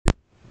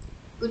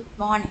Good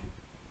morning.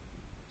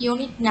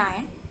 Unit 9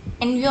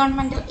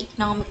 Environmental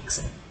Economics.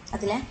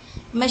 അതിലെ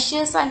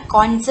measures and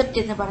concept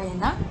എന്ന്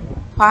പറയുന്ന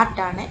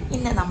പാർട്ടാണ്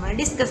ഇന്ന് നമ്മൾ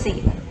ഡിസ്കസ്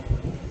ചെയ്യുന്നത്.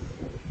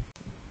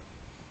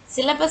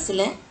 സിലബസിൽ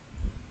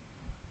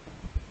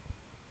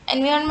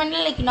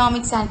environmental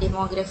economics and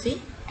demography,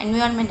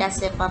 environment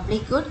as A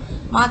public good,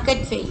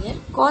 market failure,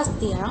 cost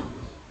theorem,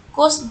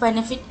 cost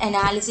benefit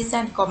analysis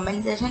and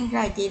compensation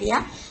criteria,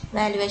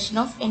 valuation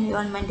of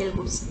environmental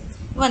goods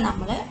ഇവ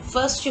നമ്മൾ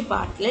ഫസ്റ്റ്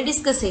പാർട്ടിൽ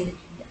ഡിസ്കസ്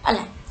ചെയ്തിട്ടുണ്ട്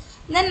അല്ലേ.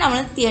 ദെൻ നമ്മൾ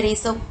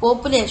തിയറീസ് ഓഫ്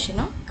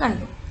പോപ്പുലേഷനും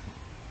കണ്ടു.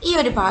 ഈ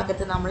ഒരു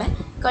ഭാഗത്ത് നമ്മൾ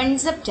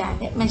concept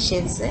and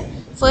measures,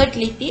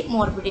 fertility,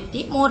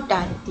 morbidity,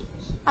 mortality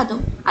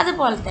അതും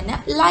അതുപോലെ തന്നെ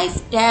ലൈഫ്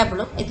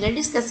ടേബിളും ഇതിൽ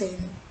ഡിസ്കസ്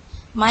ചെയ്യുന്നു.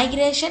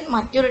 മൈഗ്രേഷൻ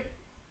മറ്റൊരു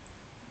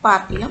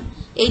പാർട്ടിലും,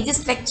 age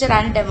structure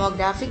and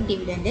demographic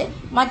dividend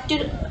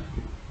മറ്റൊരു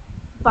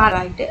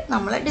പാർട്ടായിട്ട്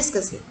നമ്മൾ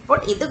ഡിസ്കസ് ചെയ്യും. അപ്പോൾ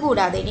ഇത്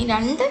കൂടാതെ ഇനി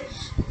രണ്ട്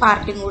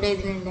പാർട്ടും കൂടെ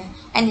ഇതിനുണ്ട്,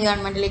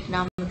 എൻവയോൺമെൻറ്റൽ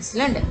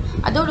എക്കണോമിക്സിലുണ്ട്.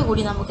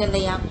 അതോടുകൂടി നമുക്ക് എന്ത്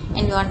ചെയ്യാം,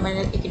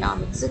 എൻവയോൺമെൻറ്റൽ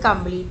എക്കണോമിക്സ്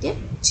കംപ്ലീറ്റ്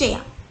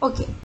ചെയ്യാം.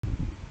 Okay,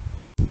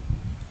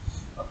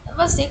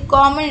 first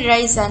common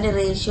rice and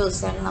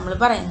ratios ആണ് നമ്മൾ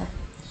പറയുന്നത്.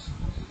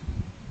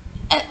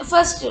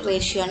 ഫസ്റ്റ്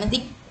റേഷ്യോ ആണ് ദി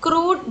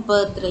ക്രൂഡ്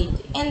ബർത്ത് റേറ്റ്.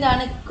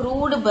 എന്താണ്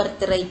crude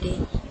birth rate?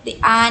 The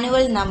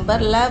annual number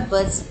live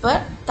birth per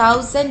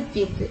 1000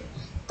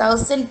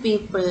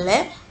 പീപ്പിളിലെ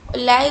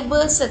live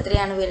birds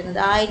എത്രയാണ് വരുന്നത്?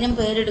 1000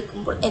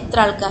 പേരെടുക്കുമ്പോൾ എത്ര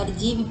ആൾക്കാർ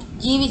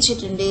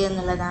ജീവിച്ചിട്ടുണ്ട്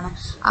എന്നുള്ളതാണ്.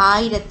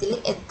 1000-ൽ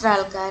എത്ര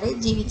ആൾക്കാർ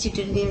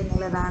ജീവിച്ചിട്ടുണ്ട്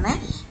എന്നുള്ളതാണ്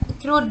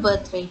ക്രൂഡ്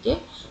ബർത്ത് റേറ്റ്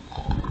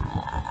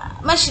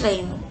മെഷർ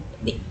ചെയ്യുന്നത്.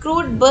 The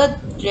crude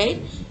birth rate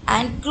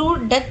and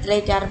crude death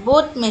rate are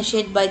both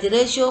measured by the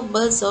ratio of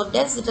births or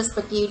deaths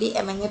respectively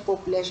among a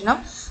population of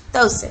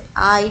 1000.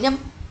 1000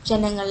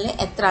 ജനങ്ങളിൽ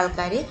എത്ര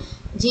ആൾക്കാർ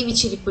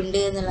ജീവിച്ചിരിപ്പുണ്ട്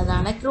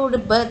എന്നുള്ളതാണ് ക്രൂഡ്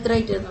ബർത്ത്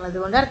റേറ്റ് എന്നുള്ളത്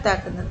കൊണ്ട്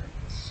അർത്ഥമാക്കുന്നത്.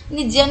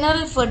 ഇനി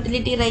ജനറൽ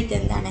ഫെർട്ടിലിറ്റി റേറ്റ്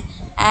എന്താണ്?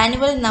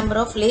 Annual number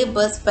of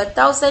labours per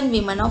 1000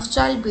 women of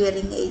child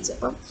bearing age.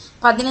 അപ്പം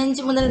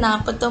 15 മുതൽ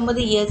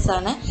 49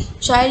 ഇയേഴ്സാണ്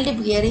ചൈൽഡ്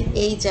ബിയറിംഗ്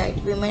ഏജ്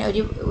ആയിട്ട്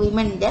ഒരു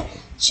വിമൻ്റെ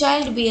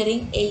ചൈൽഡ്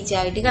ബിയറിംഗ് ഏജ്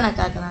ആയിട്ട്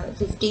കണക്കാക്കുന്നത്.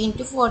 15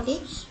 to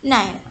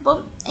 49. അപ്പം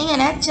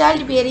ഇങ്ങനെ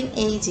ചൈൽഡ് ബിയറിംഗ്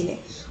ഏജിൽ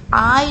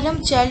 1000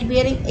 ചൈൽഡ്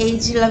ബിയറിംഗ്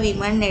ഏജിലുള്ള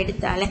വിമണിനെ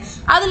എടുത്താൽ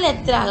അതിൽ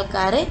എത്ര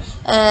ആൾക്കാർ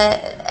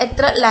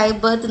എത്ര ലൈവ്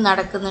ബർത്ത്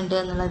നടക്കുന്നുണ്ട്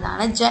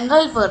എന്നുള്ളതാണ്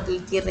ജനറൽ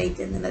ഫെർട്ടിലിറ്റി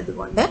റേറ്റ് എന്നുള്ളത്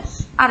കൊണ്ട്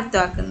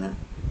അർത്ഥമാക്കുന്നത്.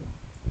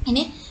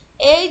 ഇനി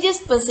age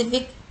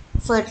specific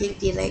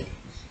fertility rate,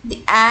 the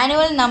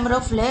annual number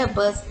of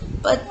labours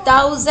per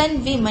 1000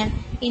 women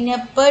in A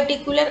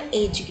particular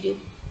age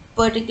group.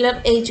 Particular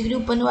age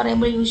group എന്ന്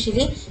പറയുമ്പോൾ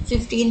യൂഷ്വലി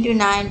 15 to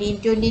 19,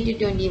 20 to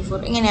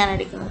 24 ഇങ്ങനെയാണ്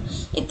എടുക്കുന്നത്.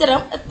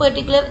 ഇത്തരം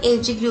പെർട്ടിക്കുലർ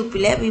ഏജ്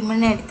ഗ്രൂപ്പിലെ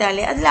വിമനെ എടുത്താൽ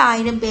അതിൽ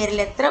 1000 പേരിൽ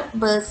എത്ര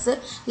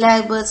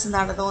ലൈവ് ബേഴ്സ്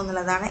നടന്നു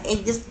എന്നുള്ളതാണ്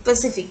ഏജ്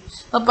സ്പെസിഫിക്.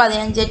 അപ്പോൾ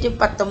 15 to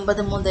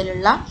 19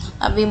 മുതലുള്ള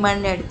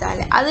വിമനെ എടുത്താൽ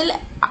അതിൽ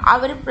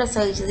അവർ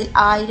പ്രസവിച്ചതിൽ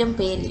 1000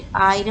 പേരിൽ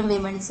 1000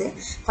 വിമൻസ്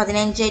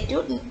 15 to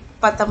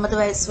 19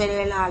 വയസ്സ്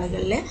വരെയുള്ള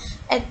ആളുകളിൽ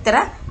എത്ര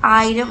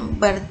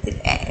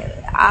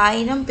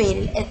 1000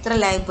 പേരിൽ എത്ര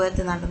ലൈവ്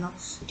ബർത്ത് നടന്നു?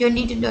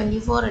 20 to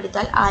 24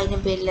 എടുത്താൽ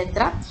 1000 പേരിൽ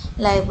എത്ര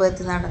ലൈവ്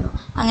ബർത്ത് നടന്നു?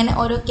 അങ്ങനെ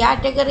ഓരോ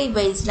കാറ്റഗറി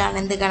ബേസ്ഡിലാണ്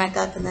എന്ത്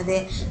കണക്കാക്കുന്നത്?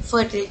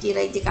 ഫെർട്ടിലിറ്റി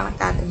റേറ്റ്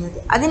കണക്കാക്കുന്നത്.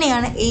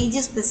 അതിനെയാണ്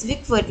ഏജ്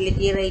സ്പെസിഫിക്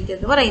ഫെർട്ടിലിറ്റി റേറ്റ്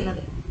എന്ന്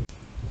പറയുന്നത്.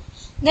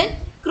 Then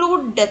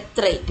crude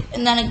death rate.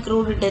 എന്താണ്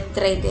crude death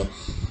rate?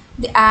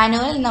 The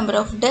annual number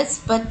of deaths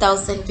per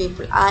 1000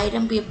 people.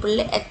 1000 പീപ്പിളിൽ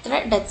എത്ര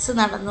ഡെത്ത്സ്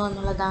നടന്നു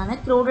എന്നുള്ളതാണ്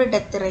crude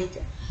death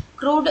rate.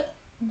 Crude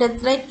death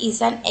rate is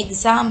an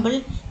example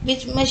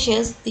which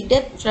measures the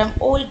death from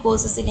all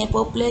causes in a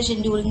population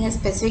during a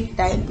specific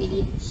time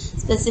period.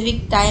 Specific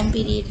time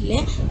periodile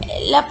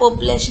എല്ലാ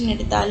population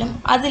എടുത്താലും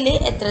അതിൽ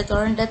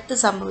എത്രത്തോളം death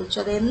സംഭവിച്ചു,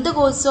 അത് എന്ത്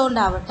കോസ്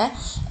കൊണ്ടാവട്ടെ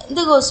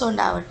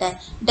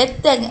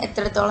ഡെത്ത്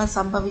എത്രത്തോളം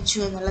സംഭവിച്ചു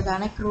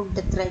എന്നുള്ളതാണ് ക്രൂഡ്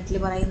ഡെത്ത് റേറ്റിൽ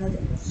പറയുന്നത്.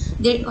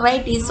 The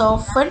rate is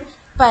often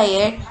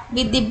paired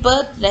with the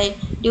birth rate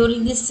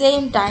during the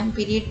same time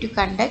period to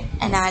conduct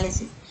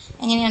analysis.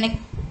 എങ്ങനെയാണ്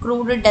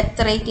ക്രൂഡ്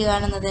ഡെത്ത് റേറ്റ്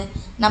കാണുന്നത്?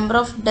 Number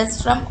of deaths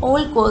from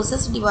all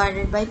causes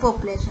divided by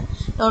population.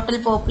 Total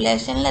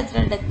പോപ്പുലേഷനിൽ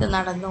എത്ര death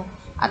നടന്നു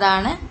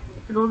അതാണ്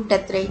crude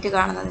death rate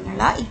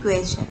കാണുന്നതിനുള്ള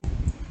equation.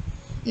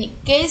 ഇനി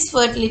case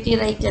fertility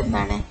rate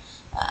എന്താണ്?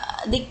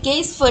 The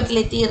case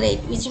fertility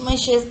rate which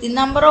measures the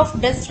number of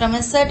deaths from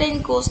A certain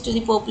cos to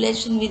the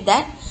population with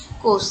that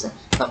cos.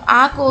 അപ്പം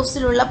ആ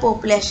കോസിലുള്ള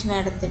population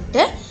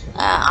എടുത്തിട്ട്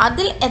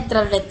അതിൽ എത്ര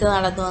ഡെത്ത്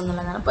നടന്നു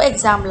എന്നുള്ളതാണ്. ഇപ്പോൾ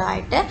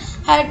എക്സാമ്പിളായിട്ട്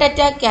heart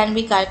attack can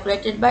be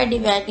calculated by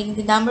dividing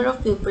the number of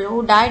people who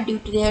died due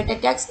to the heart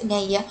attacks in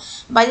A year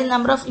by the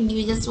number of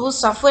individuals who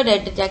suffered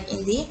heart attack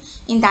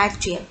in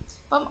that year.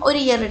 അപ്പം ഒരു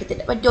year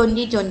എടുത്തിട്ട് ഇപ്പോൾ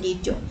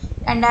 2022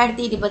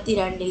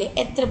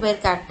 എത്ര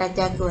പേർക്ക് heart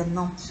attack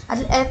വന്നു,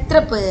 അതിൽ എത്ര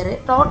പേര്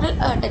ടോട്ടൽ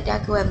ഹാർട്ട്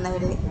അറ്റാക്ക്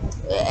വന്നവരിൽ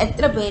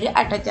എത്ര പേര്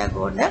ഹാർട്ട് അറ്റാക്ക്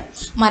കൊണ്ട്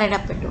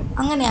മരണപ്പെട്ടു.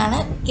 അങ്ങനെയാണ്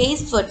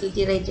കേസ്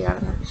ഫെർട്ടിലിറ്റി റേറ്റ്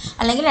കാണുന്നത്.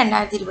 അല്ലെങ്കിൽ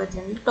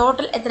 2022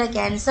 ടോട്ടൽ എത്ര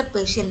ക്യാൻസർ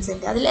പേഷ്യൻസ്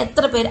ഉണ്ട്, അതിൽ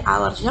എത്ര പേര് ആ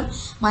വർഷം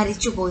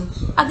മരിച്ചുപോയി.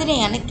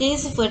 അതിനെയാണ്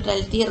കേസ്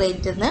ഫെർട്ടിലിറ്റി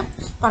റേറ്റ് എന്ന്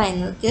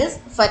പറയുന്നത്. Case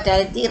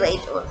fertility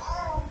rate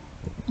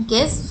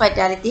case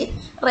fatality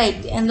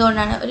rate.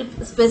 എന്തുകൊണ്ടാണ്? ഒരു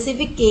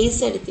സ്പെസിഫിക് കേസ്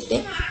എടുത്തിട്ട്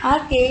ആ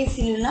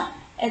കേസിലുള്ള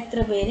എത്ര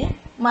പേര്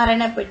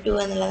മരണപ്പെട്ടു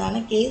എന്നുള്ളതാണ്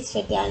കേസ്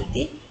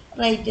ഫെറ്റാലിറ്റി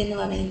റേറ്റ് എന്ന്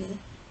പറയുന്നത്.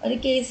 ഒരു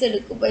കേസ്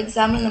എടുക്കും. ഇപ്പോൾ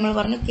എക്സാമ്പിൾ നമ്മൾ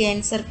പറഞ്ഞു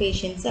ക്യാൻസർ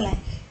പേഷ്യൻസ് അല്ലേ,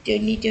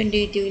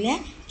 2022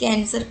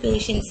 ക്യാൻസർ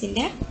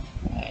പേഷ്യൻസിൻ്റെ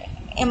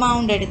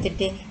എമൗണ്ട്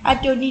എടുത്തിട്ട് ആ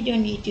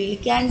 2022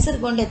 ക്യാൻസർ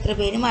കൊണ്ട് എത്ര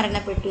പേര്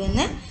മരണപ്പെട്ടു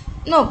എന്ന്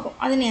നോക്കും.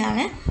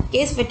 അതിനെയാണ്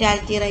കേസ്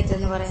ഫെറ്റാലിറ്റി റേറ്റ്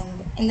എന്ന് പറയുന്നത്.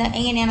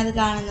 എങ്ങനെയാണത്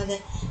കാണുന്നത്?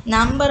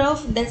 Number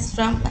of deaths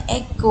from A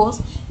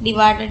cos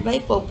divided by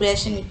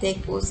population with a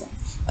cos.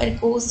 ഒരു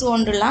കോസ്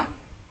കൊണ്ടുള്ള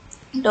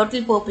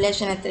ടോട്ടൽ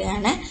പോപ്പുലേഷൻ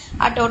എത്രയാണ്,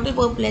 ആ ടോട്ടൽ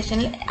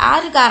പോപ്പുലേഷനിൽ ആ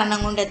ഒരു കാരണം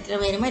കൊണ്ട് എത്ര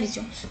പേര്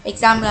മരിച്ചു.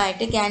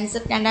 എക്സാമ്പിളായിട്ട്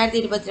ക്യാൻസർ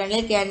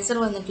 2022 ക്യാൻസർ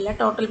വന്നിട്ടുള്ള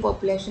ടോട്ടൽ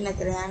പോപ്പുലേഷൻ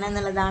എത്രയാണ്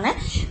എന്നുള്ളതാണ്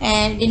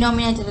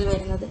ഡിനോമിനേറ്ററിൽ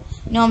വരുന്നത്.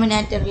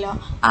 നോമിനേറ്ററിലോ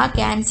ആ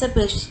ക്യാൻസർ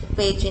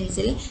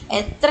പേഷ്യൻസിൽ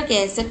എത്ര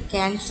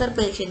ക്യാൻസർ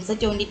പേഷ്യൻസ്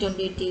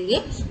 2022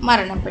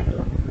 മരണപ്പെട്ടു.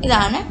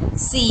 ഇതാണ്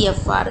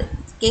CFR,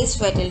 കേസ്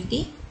ഫെറ്റാലിറ്റി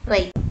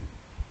റേറ്റ്.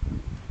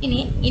 ഇനി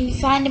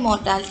ഇൻഫാൻറ്റ്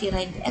മോർട്ടാലിറ്റി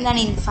റേറ്റ്. എന്താണ്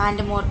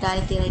infant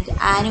mortality rate?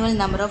 Annual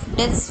number of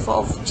deaths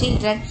of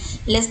children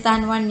less than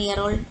 1 year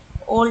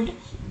old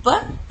per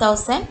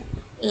 1000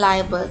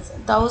 labours.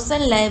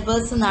 1000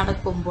 labours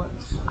നടക്കുമ്പോൾ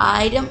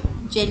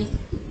 1000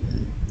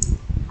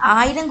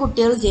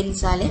 കുട്ടികൾ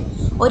ജനിച്ചാൽ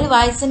ഒരു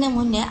വയസ്സിന്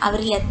മുന്നേ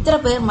അവരിൽ എത്ര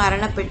പേർ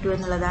മരണപ്പെട്ടു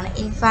എന്നുള്ളതാണ്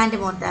ഇൻഫാൻറ്റ്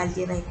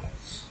മോർട്ടാലിറ്റി റേറ്റ്.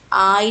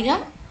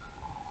 1000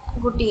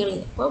 കുട്ടികളിൽ,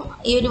 ഇപ്പം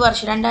ഈ ഒരു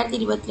വർഷം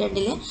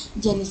 2022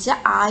 ജനിച്ച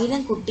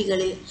 1000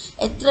 കുട്ടികളിൽ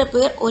എത്ര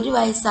പേർ ഒരു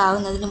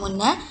വയസ്സാകുന്നതിന്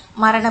മുന്നേ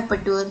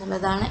മരണപ്പെട്ടു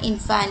എന്നുള്ളതാണ്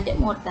ഇൻഫാൻറ്റ്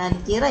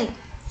മോർട്ടാലിറ്റി റേറ്റ്.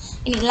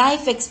 ഇനി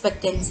life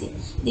expectancy,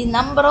 the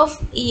number of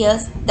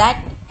years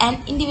that an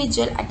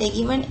individual at A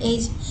given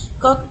age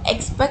could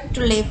expect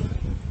to live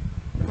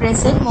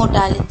present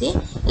mortality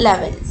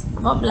levels.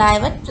 അപ്പം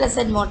live at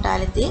present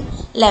mortality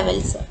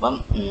levels. അപ്പം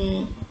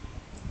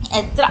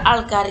എത്ര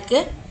ആൾക്കാർക്ക്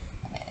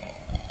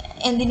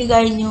എന്തിനു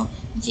കഴിഞ്ഞു?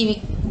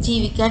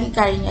 ജീവിക്കാൻ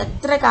കഴിഞ്ഞു.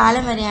 എത്ര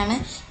കാലം വരെയാണ്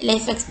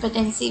ലൈഫ്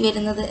എക്സ്പെക്റ്റൻസി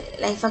വരുന്നത്?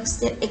 ലൈഫ്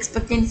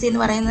എക്സ്പെക്റ്റൻസി എന്ന്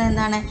പറയുന്നത്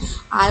എന്താണ്?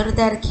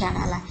 ആയുർദൈർഘ്യമാണ്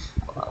അല്ലേ.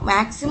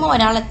 മാക്സിമം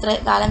ഒരാൾ എത്ര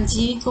കാലം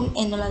ജീവിക്കും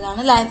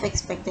എന്നുള്ളതാണ് life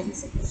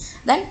expectancy.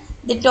 Then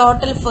the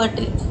total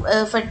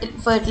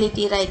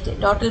fertility rate.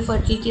 Total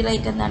fertility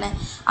rate എന്താണ്?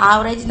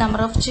 Average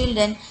number of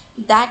children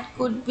that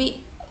could be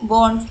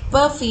bone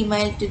per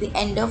female to the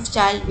end of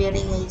child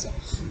bearing age.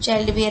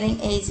 Child bearing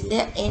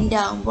ഏജിൻ്റെ end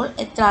ആകുമ്പോൾ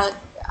എത്ര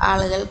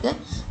ആളുകൾക്ക്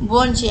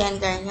bone ചെയ്യാൻ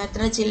കഴിഞ്ഞു,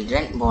 എത്ര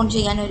children bone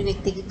ചെയ്യാൻ ഒരു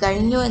വ്യക്തിക്ക്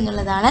കഴിഞ്ഞു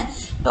എന്നുള്ളതാണ്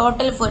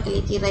ടോട്ടൽ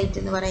ഫെർട്ടിലിറ്റി റേറ്റ്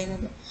എന്ന്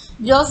പറയുന്നത്.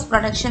 ഗ്രോസ്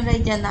പ്രൊഡക്ഷൻ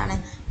റേറ്റ് എന്താണ്?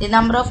 The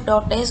number of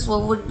daughters who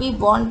would be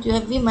bone to A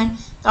women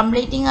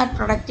completing at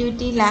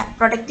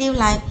productive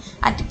life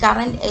at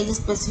current age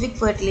specific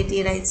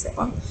fertility rates.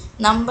 അപ്പം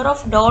നമ്പർ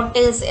ഓഫ്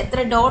ഡോട്ടേഴ്സ്,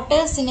 എത്ര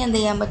ഡോട്ടേഴ്സിന് എന്ത്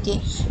ചെയ്യാൻ പറ്റി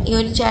ഈ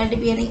ഒരു ചൈൽഡ്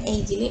ബിയറിംഗ്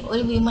ഏജിൽ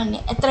ഒരു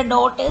വിമന് എത്ര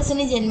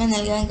ഡോട്ടേഴ്സിന് ജന്മം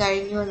നൽകാൻ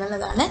കഴിഞ്ഞു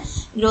എന്നുള്ളതാണ്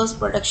ഗ്രോസ്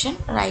പ്രൊഡക്ഷൻ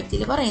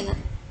റേറ്റിൽ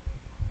പറയുന്നത്.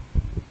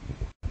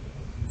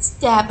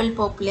 Stable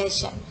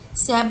population.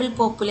 സ്റ്റേബിൾ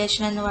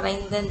പോപ്പുലേഷൻ എന്ന്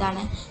പറയുന്നത്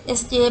എന്താണ്? A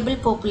stable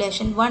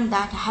population, one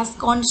that has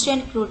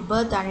constant crude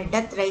birth and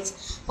death rates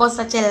for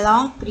such A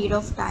long period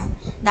of time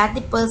that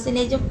the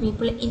percentage of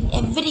people in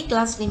every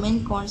class remain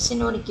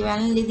constant or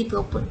ഇക്വാലൻ്റ്ലി the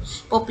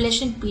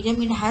population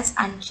pyramid has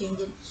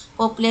unchanged.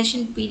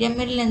 Population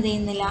പിരമിഡിൽ എന്ത്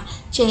ചെയ്യുന്നില്ല?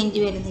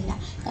 Change വരുന്നില്ല.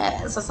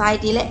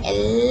 സൊസൈറ്റിയിലെ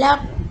എല്ലാ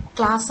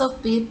class of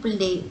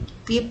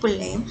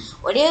പീപ്പിളിനെയും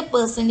ഒരേ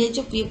percentage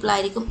of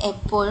പീപ്പിളായിരിക്കും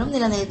എപ്പോഴും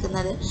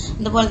നിലനിൽക്കുന്നത്.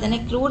 അതുപോലെ തന്നെ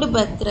crude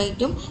birth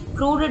റേറ്റും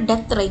ക്രൂഡ്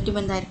ഡെത്ത് റേറ്റും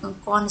എന്തായിരിക്കും?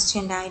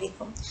 കോൺസ്റ്റൻ്റ്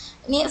ആയിരിക്കും.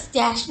 ഇനി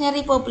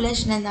സ്റ്റേഷനറി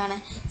പോപ്പുലേഷൻ എന്താണ്?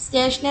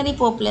 സ്റ്റേഷനറി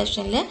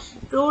പോപ്പുലേഷനിൽ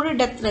ക്രൂഡ്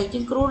ഡെത്ത്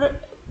റേറ്റും ക്രൂഡ്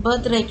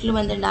ബർത്ത് റേറ്റിലും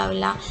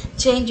എന്തുണ്ടാവില്ല?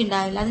 ചേഞ്ച്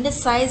ഉണ്ടാവില്ല. അതിൻ്റെ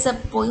സൈസ്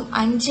എപ്പോഴും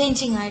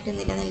അൺചേഞ്ചിങ് ആയിട്ട്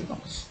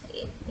നിലനിൽക്കും.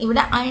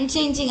 ഇവിടെ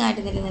അൺചേഞ്ചിങ്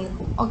ആയിട്ട്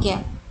നിലനിൽക്കും. ഓക്കെ.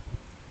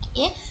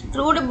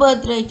 ക്രൂഡ്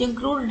ബർത്ത് റേറ്റും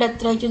ക്രൂഡ്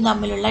ഡെത്ത് റേറ്റും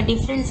തമ്മിലുള്ള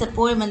ഡിഫറൻസ്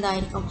എപ്പോഴും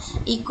എന്തായിരിക്കും?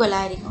 ഈക്വൽ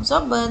ആയിരിക്കും. സോ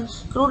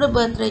ക്രൂഡ്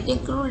ബർത്ത് റേറ്റും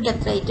ക്രൂഡ്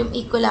ഡെത്ത് റേറ്റും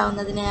ഈക്വൽ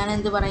ആവുന്നതിനെയാണ്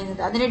എന്ത്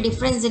പറയുന്നത്? അതിൻ്റെ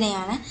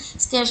ഡിഫറൻസിനെയാണ്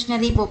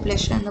സ്റ്റേഷനറി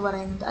പോപ്പുലേഷൻ എന്ന്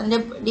പറയുന്നത്. അതിൻ്റെ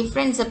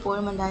ഡിഫറൻസ്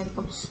എപ്പോഴും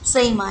എന്തായിരിക്കും?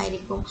 സെയിം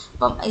ആയിരിക്കും.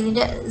 അപ്പം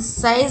ഇതിൻ്റെ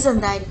സൈസ്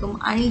എന്തായിരിക്കും?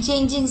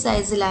 അൺചേഞ്ചിങ്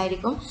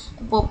സൈസിലായിരിക്കും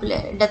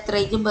ഡെത്ത്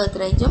റേറ്റും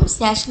ബർത്ത് റേറ്റും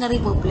സ്റ്റേഷനറി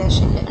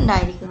പോപ്പുലേഷനിൽ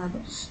ഉണ്ടായിരിക്കുന്നത്.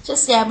 പക്ഷേ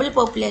സ്റ്റേബിൾ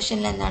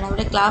പോപ്പുലേഷനിൽ എന്താണ്?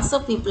 അവിടെ ക്ലാസ്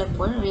ഓഫ് പീപ്പിൾ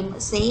എപ്പോഴും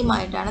സെയിം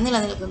ആയിട്ടാണ്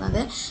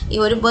നിലനിൽക്കുന്നത്.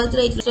 ഈ ഒരു ബർത്ത്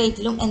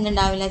റേറ്റിലും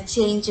എന്തുണ്ടാവില്ല?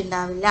 ചേഞ്ച്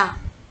ഉണ്ടാവില്ല.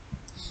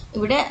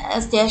 ഇവിടെ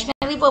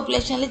സ്റ്റേഷനറി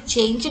പോപ്പുലേഷനിൽ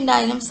ചേഞ്ച്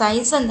ഉണ്ടായാലും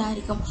സൈസ്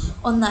എന്തായിരിക്കും?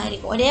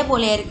 ഒന്നായിരിക്കും.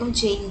 ഒരേപോലെ ആയിരിക്കും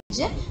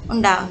ചേഞ്ച്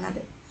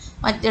ഉണ്ടാവുന്നത്.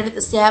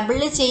 മറ്റിടത്ത്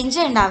സ്റ്റേബിളിൽ ചേഞ്ച്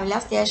ഉണ്ടാവില്ല,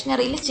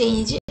 സ്റ്റേഷനറിയിൽ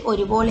ചേഞ്ച്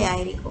ഒരുപോലെ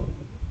ആയിരിക്കും.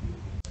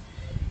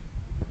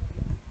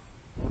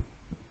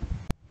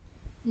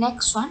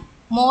 Next one,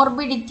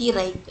 morbidity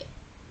rate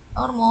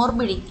or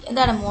morbidity.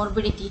 എന്താണ്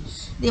morbidity?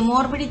 The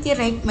morbidity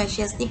rate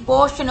measures the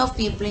portion of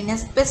people in a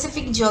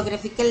specific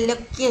geographical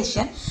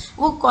location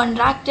who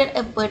contracted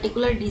a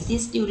particular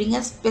disease during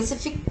a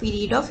specific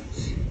period of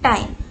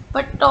time.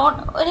 But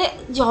ഒരു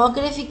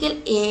geographical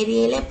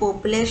ഏരിയയിലെ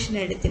population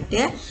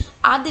എടുത്തിട്ട്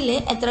അതിൽ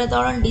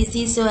എത്രത്തോളം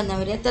disease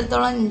വന്നവർ,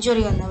 എത്രത്തോളം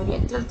injury വന്നവർ,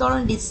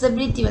 എത്രത്തോളം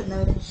ഡിസബിലിറ്റി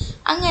വന്നവർ,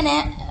 അങ്ങനെ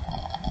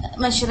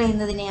മെഷർ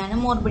ചെയ്യുന്നതിനെയാണ്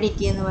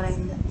മോർബിഡിറ്റി എന്ന്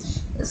പറയുന്നത്.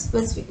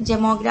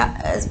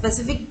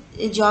 സ്പെസിഫിക്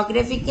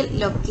ജോഗ്രഫിക്കൽ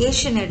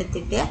ലൊക്കേഷൻ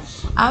എടുത്തിട്ട്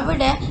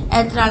അവിടെ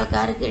എത്ര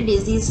ആൾക്കാർക്ക്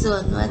ഡിസീസ്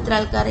വന്നു, എത്ര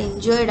ആൾക്കാർ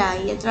ഇഞ്ചേർഡ്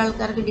ആയി, എത്ര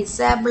ആൾക്കാർക്ക്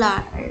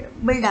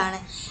ഡിസേബിൾഡ് ആണ്,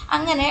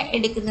 അങ്ങനെ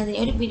എടുക്കുന്നതിന്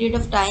ഒരു പീരീഡ്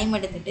ഓഫ് ടൈം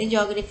എടുത്തിട്ട്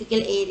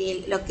ജോഗ്രഫിക്കൽ ഏരിയയിൽ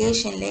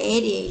ലൊക്കേഷനിലെ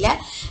ഏരിയയിൽ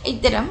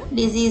ഇത്തരം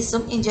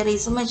ഡിസീസും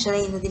ഇഞ്ചറീസും മെഷർ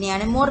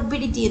ചെയ്യുന്നതിനെയാണ്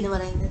മോർബിഡിറ്റി എന്ന്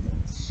പറയുന്നത്.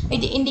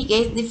 It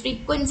indicates the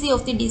frequency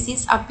of the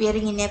disease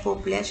appearing in A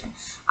population.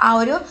 ആ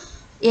ഒരു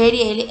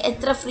ഏരിയയിൽ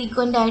എത്ര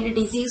ഫ്രീക്വൻ്റ് ആയിട്ട്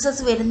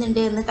ഡിസീസസ് വരുന്നുണ്ട്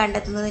എന്ന്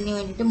കണ്ടെത്തുന്നതിന്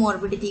വേണ്ടിയിട്ട്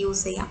മോർബിഡിറ്റി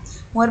യൂസ് ചെയ്യാം.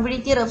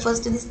 Morbidity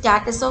refers to the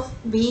status of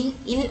being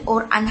ഇൽ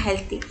ഓർ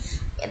അൺഹെൽത്തി.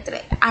 എത്ര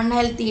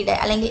അൺഹെൽത്തിയുടെ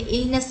അല്ലെങ്കിൽ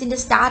ഇൽനെസ്സിൻ്റെ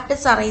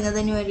സ്റ്റാറ്റസ്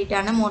അറിയുന്നതിന്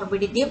വേണ്ടിയിട്ടാണ്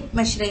മോർബിഡിറ്റി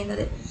മെഷർ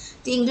ചെയ്യുന്നത്.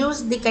 It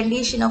includes the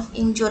condition of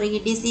injury,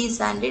 disease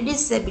and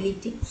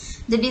disability.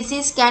 The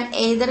disease can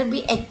either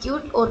B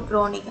acute or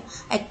chronic.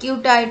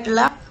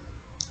 അക്യൂട്ടായിട്ടുള്ള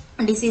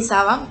disease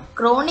ആവാം,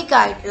 chronic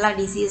ആയിട്ടുള്ള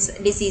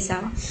disease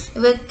ആവാം.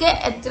 ഇവയൊക്കെ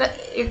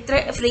എത്ര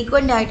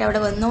ഫ്രീക്വൻ്റ് ആയിട്ട് അവിടെ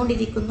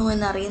വന്നുകൊണ്ടിരിക്കുന്നു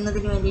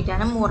എന്നറിയുന്നതിന്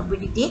വേണ്ടിയിട്ടാണ്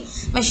മോർബിഡിറ്റി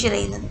മെഷർ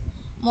ചെയ്യുന്നത്.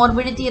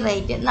 Morbidity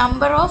rate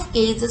number of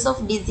cases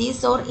of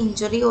disease or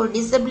injury or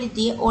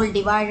disability all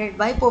divided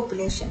by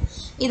population.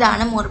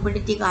 ഇതാണ്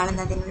മോർബിഡിറ്റി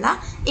കാണുന്നതിനുള്ള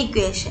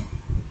ഇക്വേഷൻ.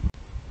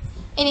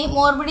 ഇനി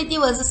മോർബിഡിറ്റി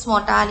വേഴ്സസ്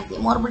മോർട്ടാലിറ്റി.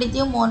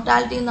 മോർബിഡിറ്റിയും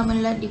മോർട്ടാലിറ്റിയും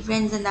തമ്മിലുള്ള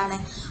ഡിഫറൻസ് എന്താണ്?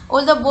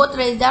 Although both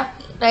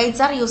rates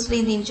are used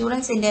in the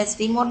insurance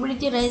industry,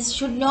 morbidity rates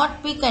should not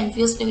be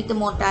confused with the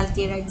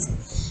mortality rates.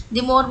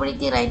 The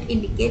morbidity rate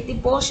indicates the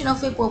portion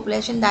of a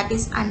population that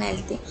is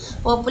unhealthy.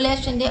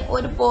 പോപ്പുലേഷൻ്റെ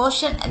ഒരു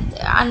portion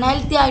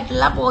unhealthy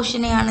ആയിട്ടുള്ള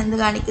പോർഷനെയാണ് എന്ത്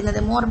കാണിക്കുന്നത്?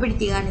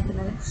 Morbidity കാണിക്കുന്നത്.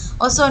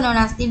 Also known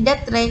as the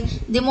death rate,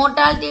 the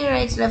mortality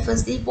rate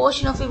refers the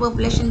portion of a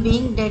population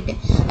being dead.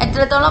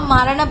 എത്രത്തോളം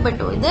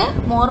മരണപ്പെട്ടു. ഇത്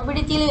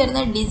മോർബിഡിറ്റിയിൽ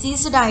വരുന്ന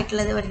diseased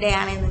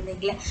ആയിട്ടുള്ളവരുടെയാണ്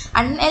എന്നുണ്ടെങ്കിൽ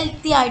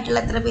അൺഹെൽത്തി ആയിട്ടുള്ള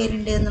എത്ര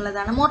പേരുണ്ട്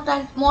എന്നുള്ളതാണ്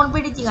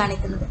മോർബിഡിറ്റി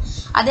കാണിക്കുന്നത്.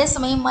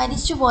 അതേസമയം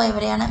മരിച്ചു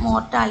പോയവരെയാണ്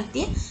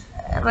മോർട്ടാലിറ്റി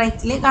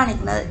റേറ്റിൽ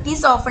കാണിക്കുന്നത്. It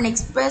is often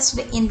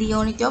expressed in the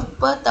unit of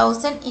per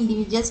 1000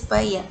 individuals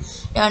per year.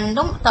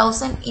 രണ്ടും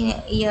 1000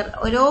 ഇയർ,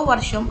 ഓരോ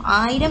വർഷവും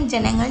 1000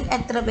 ജനങ്ങളിൽ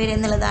എത്ര പേര്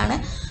എന്നുള്ളതാണ്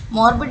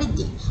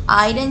മോർബിഡിറ്റി.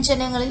 1000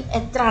 ജനങ്ങളിൽ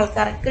എത്ര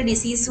ആൾക്കാർക്ക്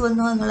ഡിസീസ്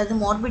വന്നു എന്നുള്ളത്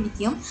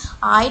മോർബിഡിറ്റിയും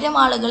 1000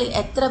 ആളുകളിൽ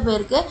എത്ര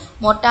പേർക്ക്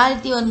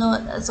മോർട്ടാലിറ്റി വന്നു,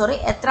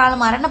 എത്ര ആൾ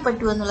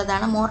മരണപ്പെട്ടു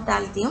എന്നുള്ളതാണ്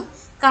മോർട്ടാലിറ്റിയും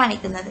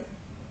കാണിക്കുന്നത്.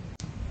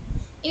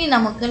 ഇനി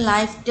നമുക്ക്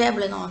ലൈഫ്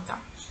ടേബിൾ നോക്കാം.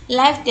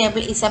 Life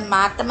table is A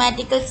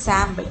mathematical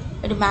sample.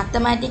 ഒരു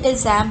mathematical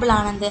sample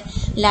ആണെന്ത്?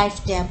 Life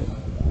table,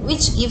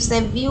 which gives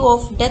a view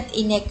of death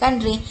in a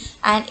country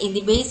and is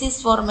the basis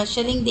for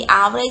measuring the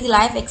average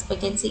life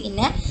expectancy in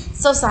a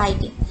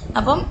society.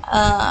 അപ്പം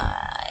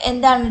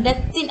എന്താണ്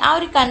ആ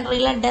ഒരു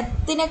കൺട്രിയിലെ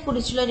ഡെത്തിനെ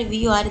കുറിച്ചുള്ള ഒരു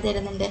view ആര്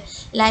തരുന്നുണ്ട്?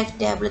 Life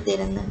table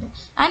തരുന്നുണ്ട്.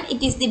 And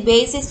it is the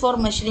basis for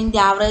measuring the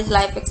average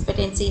life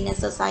expectancy in A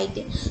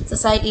society.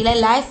 സൊസൈറ്റിയിലെ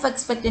life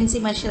expectancy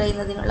measure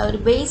ചെയ്യുന്നതിനുള്ള ഒരു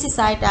ബേസിസ്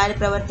ആയിട്ട് ആര്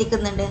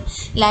പ്രവർത്തിക്കുന്നുണ്ട്?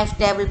 ലൈഫ്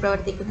ടേബിൾ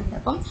പ്രവർത്തിക്കുന്നുണ്ട്.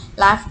 അപ്പം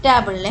ലൈഫ്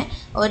ടേബിളിൽ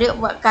ഒരു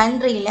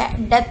കൺട്രിയിലെ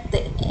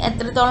ഡെത്ത്,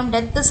 എത്രത്തോളം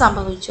ഡെത്ത്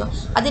സംഭവിച്ചു,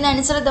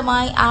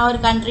 അതിനനുസൃതമായി ആ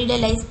ഒരു കൺട്രിയിലെ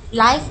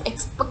ലൈഫ്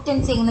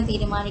എക്സ്പെക്റ്റൻസി എങ്ങനെ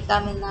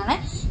തീരുമാനിക്കാമെന്നാണ്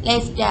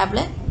ലൈഫ് ടേബിൾ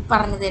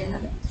പറഞ്ഞു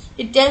തരുന്നത്.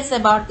 It tells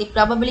about the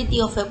probability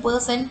of a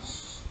person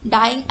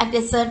dying at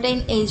a certain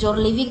age or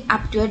living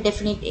up to a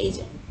definite age.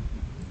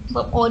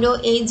 അപ്പോൾ ഓരോ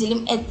ഏജിലും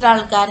എത്ര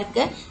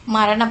ആൾക്കാർക്ക്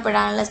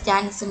മരണപ്പെടാനുള്ള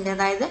ചാൻസ് ഉണ്ട്.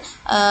 അതായത്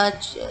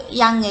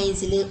യങ്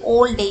ഏജിൽ,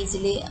 ഓൾഡ്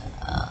ഏജിൽ,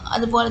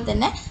 അതുപോലെ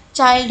തന്നെ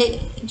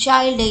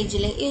ചൈൽഡ്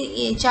ഏജിൽ,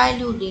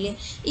 ചൈൽഡ്ഹുഡിൽ,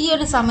 ഈ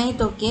ഒരു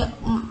സമയത്തൊക്കെ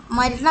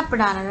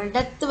മരണപ്പെടാനുള്ള,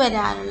 ഡെത്ത്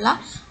വരാനുള്ള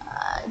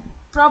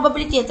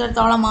പ്രോബബിലിറ്റി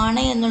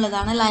എത്രത്തോളമാണ്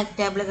എന്നുള്ളതാണ് ലൈഫ്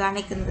ടേബിൾ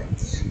കാണിക്കുന്നത്.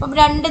 അപ്പം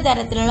 2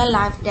 തരത്തിലുള്ള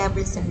ലൈഫ്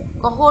ടേബിൾസ് ഉണ്ട്.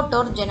 കൊഹോർട്ട്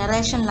ഓർ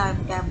ജനറേഷൻ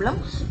ലൈഫ് ടേബിളും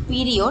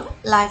പീരിയോഡ്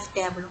ലൈഫ്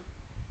ടേബിളും.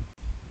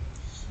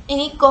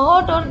 ഇനി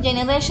കൊഹോർട്ട് ഓർ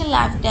ജനറേഷൻ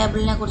ലൈഫ്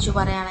ടേബിളിനെ കുറിച്ച്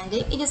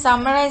പറയുകയാണെങ്കിൽ it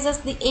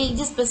summarises the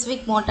age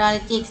specific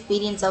mortality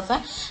experience of A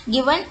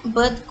given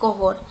birth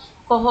കൊഹോർട്ട്.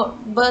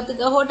 Birth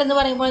കൊഹോർട്ട് എന്ന്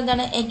പറയുമ്പോൾ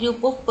എന്താണ്? A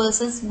group of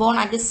persons bone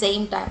at the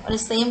same time. ഒരു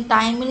സെയിം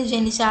ടൈമിൽ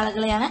ജനിച്ച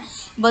ആളുകളെയാണ്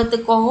ബർത്ത്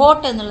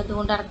കൊഹോർട്ട് എന്നുള്ളത്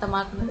കൊണ്ട്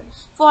അർത്ഥമാക്കുന്നത്.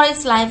 Four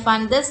it's life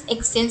and this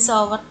extends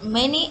over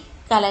many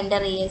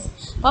calendar years.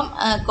 അപ്പം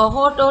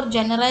കൊഹോർട്ട് ഓർ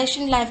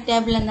ജനറേഷൻ ലൈഫ്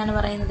ടേബിൾ എന്താണ്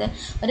പറയുന്നത്?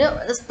 ഒരു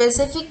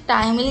സ്പെസിഫിക്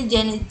ടൈമിൽ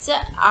ജനിച്ച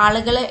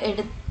ആളുകളെ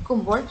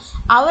എടുക്കുമ്പോൾ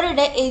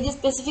അവരുടെ ഏജ്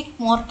സ്പെസിഫിക്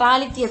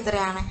മോർട്ടാലിറ്റി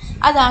എത്രയാണ്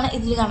അതാണ്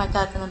ഇതിൽ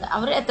കണക്കാക്കുന്നത്.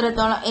 അവർ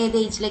എത്രത്തോളം ഏത്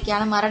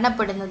ഏജിലേക്കാണ്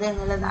മരണപ്പെടുന്നത്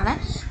എന്നുള്ളതാണ്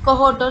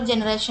കൊഹോർട്ട് ഓർ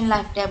ജനറേഷൻ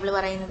ലൈഫ് ടേബിൾ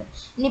പറയുന്നത്.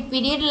 ഇനി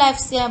പീരിയഡ്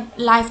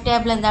ലൈഫ്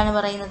ടേബിൾ എന്താണ്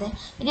പറയുന്നത്?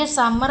 It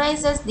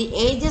summarises the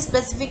age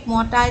specific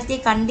mortality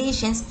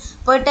conditions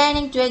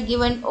pertaining to A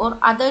given or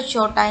other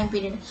short time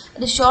period.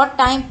 ഒരു ഷോർട്ട്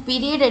ടൈം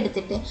പീരീഡ്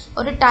എടുത്തിട്ട്,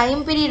 ഒരു ടൈം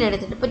പീരീഡ്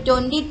എടുത്തിട്ട്, ഇപ്പോൾ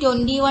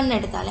 2021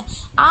 എടുത്താൽ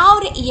ആ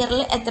ഒരു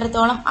ഇയറിൽ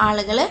എത്രത്തോളം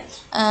ആളുകൾ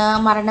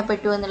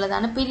മരണപ്പെട്ടു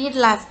എന്നുള്ളതാണ് പീരിയഡ്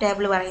ലൈഫ്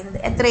ടേബിൾ പറയുന്നത്.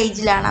 എത്ര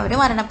ഏജിലാണ് അവർ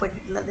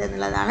മരണപ്പെട്ടിട്ടുള്ളത്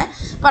എന്നുള്ളതാണ്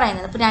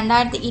പറയുന്നത്. ഇപ്പോൾ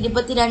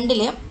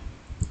 2022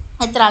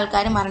 എത്ര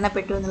ആൾക്കാർ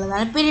മരണപ്പെട്ടു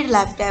എന്നുള്ളതാണ് പീരിയഡ്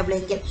ലൈഫ് ടേബിൾ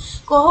എങ്കിൽ,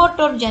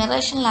 കൊഹോർട്ട് ഓർ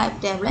ജനറേഷൻ ലൈഫ്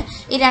ടേബിൾ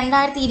ഈ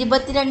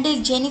 2022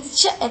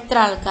 ജനിച്ച എത്ര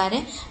ആൾക്കാർ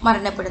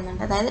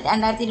മരണപ്പെടുന്നുണ്ട്, അതായത്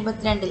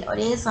 2022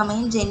 ഒരേ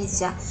സമയം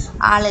ജനിച്ച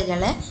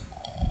ആളുകൾ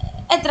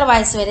എത്ര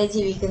വയസ്സ് വരെ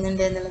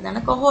ജീവിക്കുന്നുണ്ട്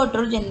എന്നുള്ളതാണ് കൊഹോർട്ട്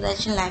റൂൾ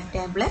ജനറേഷൻ ലൈഫ്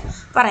ടേബിൾ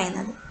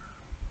പറയുന്നത്.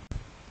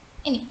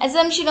 ഇനി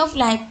assumption of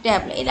life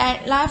table.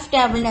 Life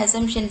ടേബിളിൻ്റെ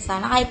അസംഷൻസ്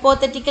ആണ്.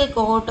 Hypothetical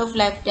cohort of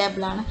life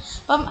table ആണ്.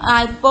 അപ്പം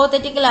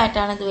ഹൈപ്പോത്തറ്റിക്കൽ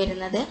ആയിട്ടാണ് ഇത്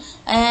വരുന്നത്.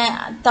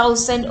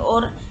 1000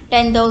 ഓർ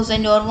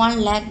 10,000 ഓർ 1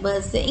 lakh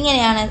ബേഴ്സ്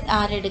ഇങ്ങനെയാണ്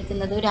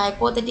ആരെടുക്കുന്നത്. ഒരു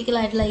ഹൈപ്പോത്തറ്റിക്കൽ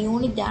ആയിട്ടുള്ള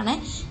യൂണിറ്റ് ആണ്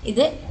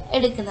ഇത്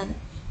എടുക്കുന്നത്.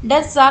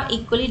 Deaths are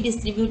equally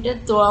distributed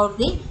through out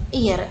the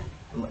year.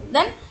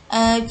 Then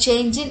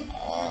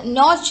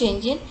no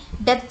change in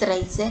death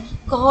rates.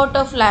 Cohort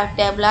of life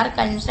table are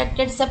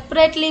constructed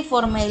separately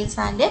for males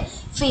and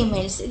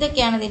females.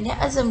 ഇതൊക്കെയാണ് ഇതിൻ്റെ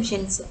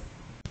assumptions.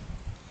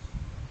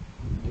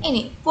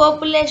 ഇനി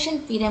population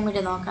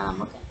pyramid നോക്കാം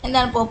നമുക്ക്.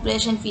 എന്താണ്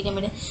population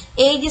pyramid?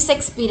 Age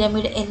sex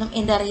pyramid എന്നും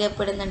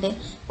എന്തറിയപ്പെടുന്നുണ്ട്?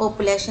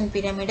 Population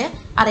pyramid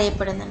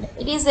അറിയപ്പെടുന്നുണ്ട്.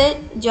 It is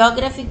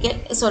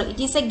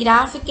A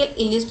graphical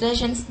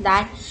illustrations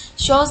that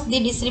shows the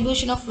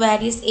distribution of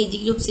various age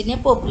groups in A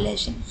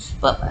population.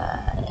 ഇപ്പോൾ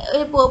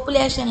ഒരു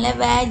പോപ്പുലേഷനിലെ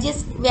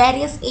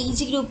വാരിയസ്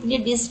ഏജ് ഗ്രൂപ്പിൻ്റെ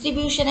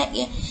ഡിസ്ട്രിബ്യൂഷനെ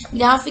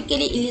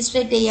ഗ്രാഫിക്കലി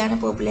ഇല്ലുസ്ട്രേറ്റ് ചെയ്യാണ്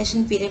പോപ്പുലേഷൻ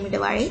പിരമിഡ്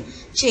വഴി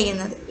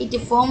ചെയ്യുന്നത്.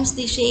 It forms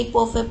the shape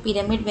of A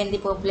pyramid when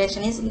the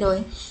population is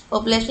growing.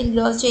 Population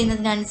grow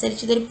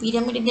ചെയ്യുന്നതിനനുസരിച്ച് ഇതൊരു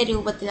പിരമിഡിൻ്റെ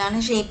രൂപത്തിലാണ്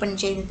ഷേപ്പൺ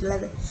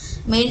ചെയ്തിട്ടുള്ളത്.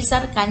 Males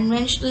R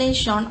conventionally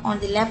shown on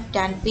the left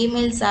and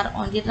females R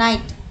on the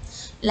right.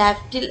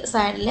 Left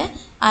സൈഡിൽ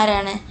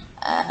ആരാണ്?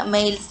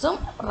 മെയിൽസും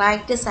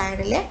right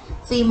സൈഡിൽ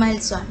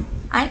ഫീമെയിൽസും ആണ്.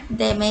 And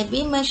they may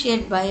be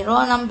measured by rho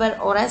number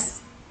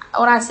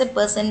or as a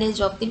percentage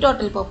of the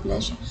total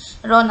population.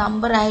 Raw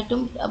number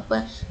ആയിട്ടും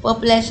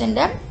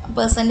പോപ്പുലേഷൻ്റെ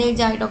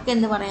percentage ആയിട്ടൊക്കെ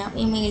എന്ത് പറയാം?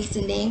 ഈ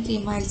മെയിൽസിൻ്റെയും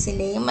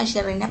ഫീമെയിൽസിൻ്റെയും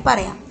മെഷറിനെ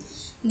പറയാം.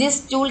 This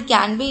tool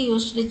can be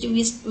used to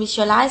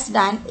visualize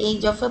the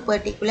age of a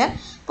particular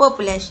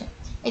population.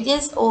 It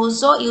is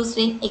also used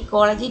in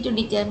ecology to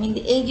determine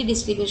the age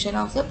distribution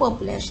of a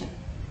population.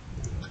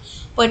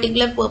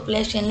 Particular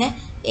populationലെ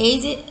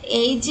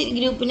age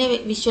ഗ്രൂപ്പിനെ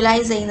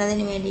visualise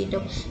ചെയ്യുന്നതിന്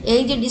വേണ്ടിയിട്ടും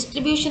age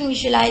distribution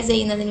visualise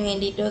ചെയ്യുന്നതിന്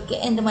വേണ്ടിയിട്ടും ഒക്കെ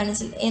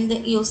എന്ത്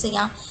use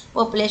ചെയ്യാം?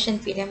 Population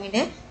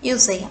pyramid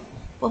use ചെയ്യാം.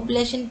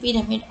 Population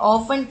pyramid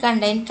often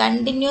contain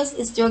continuous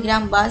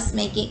histogram bars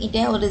making it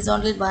a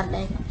horizontal bar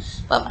diagram.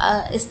 അപ്പം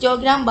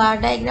histogram bar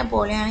diagram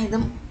പോലെയാണ് ഇത്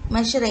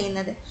മെഷർ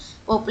ചെയ്യുന്നത്.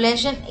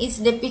 Population is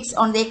depicts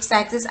on the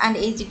x-axis and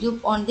age group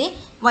on the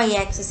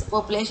y-axis.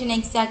 Population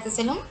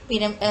x-axisലും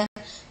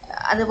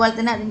അതുപോലെ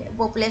തന്നെ അതിൻ്റെ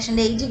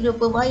പോപ്പുലേഷൻ്റെ age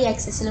group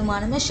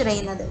y-axisലുമാണ് measure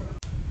ചെയ്യുന്നത്.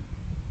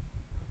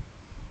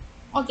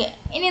 Okay,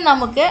 ഇനി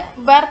നമുക്ക്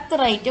ബർത്ത്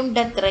റേറ്റും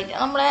ഡെത്ത് റേറ്റും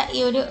നമ്മുടെ ഈ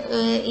ഒരു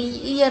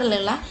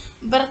ഇയറിലുള്ള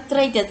ബർത്ത്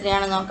റേറ്റ്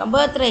എത്രയാണെന്ന് നോക്കാം.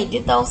 ബർത്ത് റേറ്റ്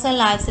 1000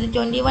 lives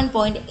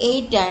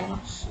 21.8 ആയിരുന്നു.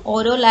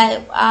 ഓരോ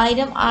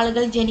 1000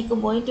 ആളുകൾ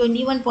ജനിക്കുമ്പോഴും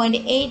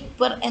 21.8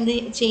 പെർ എന്ത്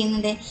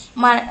ചെയ്യുന്നുണ്ട്?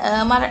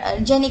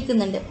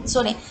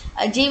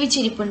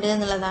 ജീവിച്ചിരിപ്പുണ്ട്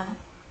എന്നുള്ളതാണ്.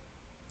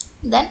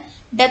 ദെൻ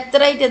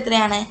ഡെത്ത് റേറ്റ്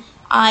എത്രയാണ്?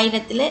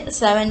 1000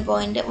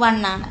 7.1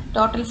 ആണ്.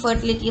 ടോട്ടൽ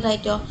ഫെർട്ടിലിറ്റി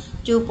റേറ്റോ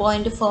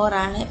 2.4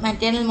 ആണ്.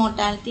 Maternal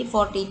mortality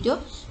 42,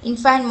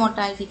 infant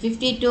mortality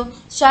 52,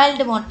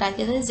 child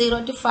mortality അത് 0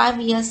 to 5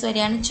 years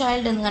വരെയാണ്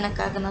ചൈൽഡ് എന്ന്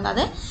കണക്കാക്കുന്നത്.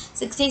 അത്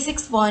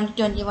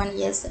 66.21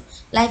 years.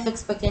 ലൈഫ്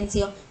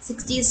എക്സ്പെക്റ്റൻസിയോ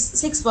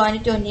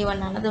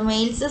 66.21 ആണ്. അത്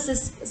മെയിൽസ്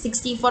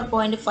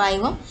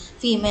 64.5ഉം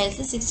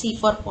ഫീമെയിൽസ്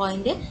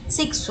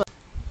 64.6.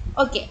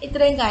 ഓക്കെ,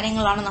 ഇത്രയും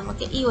കാര്യങ്ങളാണ്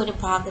നമുക്ക് ഈ ഒരു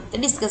ഭാഗത്ത്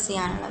ഡിസ്കസ്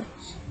ചെയ്യാനുള്ളത്.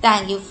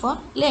 Thank you for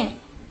learning.